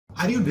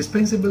Are you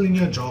dispensable in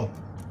your job?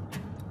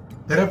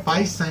 There are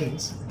 5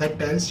 signs that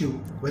tells you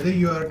whether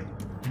you are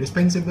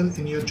dispensable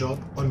in your job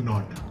or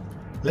not.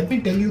 Let me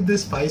tell you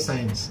these 5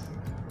 signs.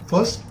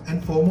 First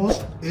and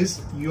foremost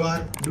is you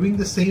are doing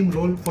the same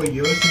role for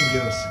years and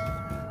years.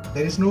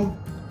 There is no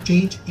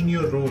change in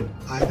your role,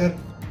 either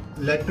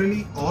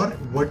laterally or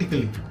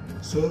vertically.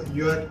 So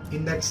you are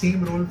in that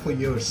same role for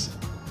years.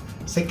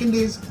 Second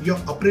is your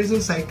appraisal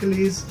cycle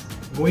is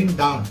going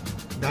down.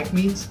 That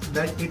means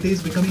that it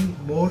is becoming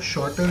more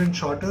shorter and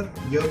shorter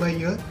year by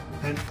year,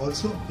 and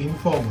also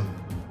informal.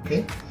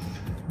 Okay.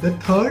 The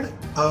third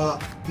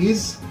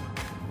is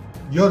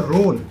your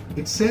role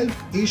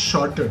itself is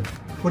shortened.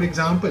 For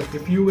example,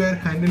 if you were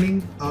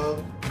handling a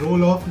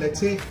role of, let's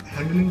say,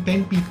 handling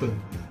 10 people,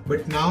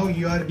 but now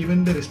you are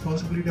given the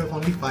responsibility of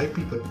only 5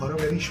 people or a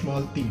very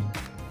small team.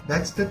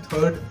 That's the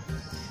third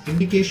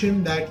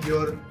indication that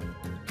your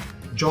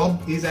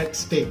job is at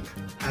stake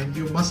and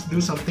you must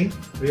do something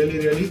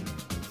really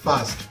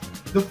fast.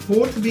 The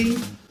fourth being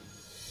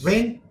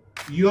when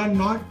you are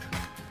not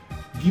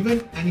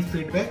given any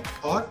feedback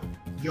or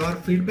your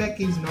feedback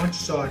is not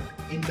sought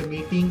in the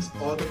meetings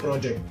or the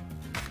project,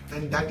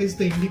 and that is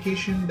the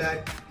indication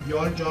that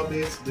your job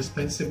is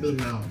dispensable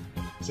now.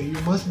 So you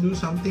must do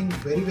something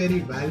very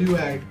value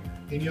add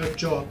in your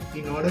job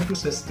in order to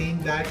sustain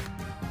that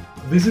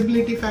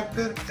visibility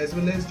factor as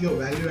well as your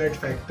value add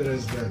factor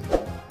as well.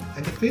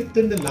 And the fifth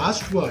and the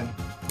last one,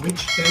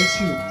 which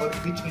tells you or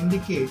which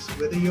indicates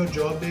whether your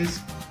job is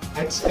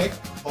at stake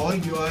or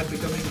you are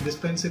becoming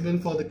dispensable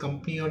for the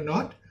company or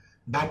not,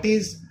 that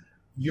is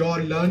your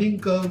learning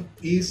curve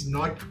is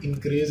not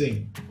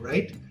increasing,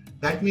 right?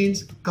 That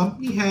means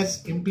company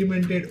has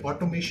implemented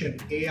automation,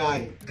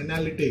 AI,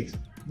 analytics,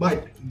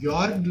 but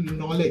your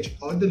knowledge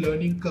or the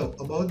learning curve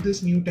about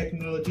this new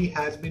technology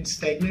has been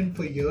stagnant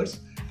for years.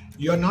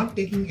 You are not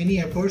taking any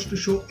efforts to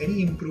show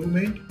any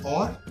improvement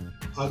or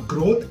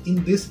growth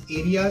in these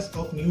areas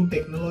of new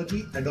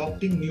technology,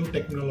 adopting new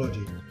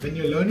technology. When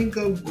your learning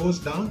curve goes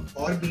down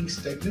or being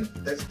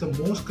stagnant, that's the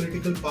most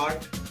critical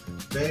part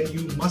where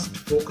you must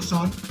focus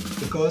on,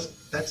 because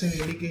that's an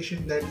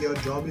indication that your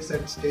job is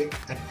at stake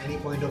at any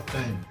point of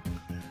time.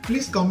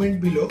 Please comment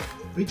below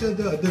which are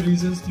the other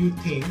reasons you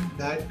think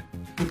that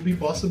could be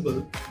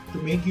possible to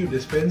make you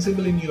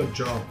dispensable in your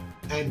job,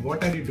 and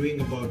what are you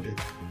doing about it.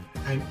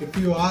 And if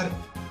you are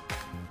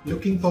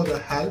looking for the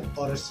help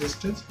or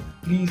assistance,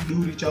 please do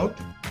reach out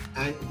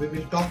and we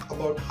will talk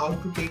about how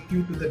to take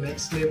you to the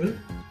next level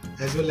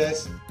as well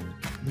as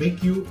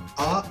make you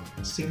a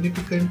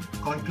significant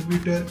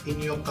contributor in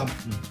your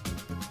company.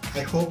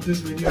 I hope this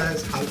video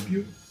has helped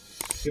you.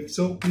 If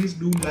so, please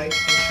do like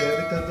and share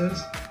with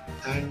others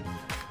and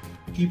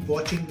keep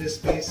watching this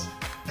space.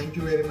 Thank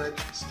you very much.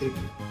 Stay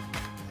tuned.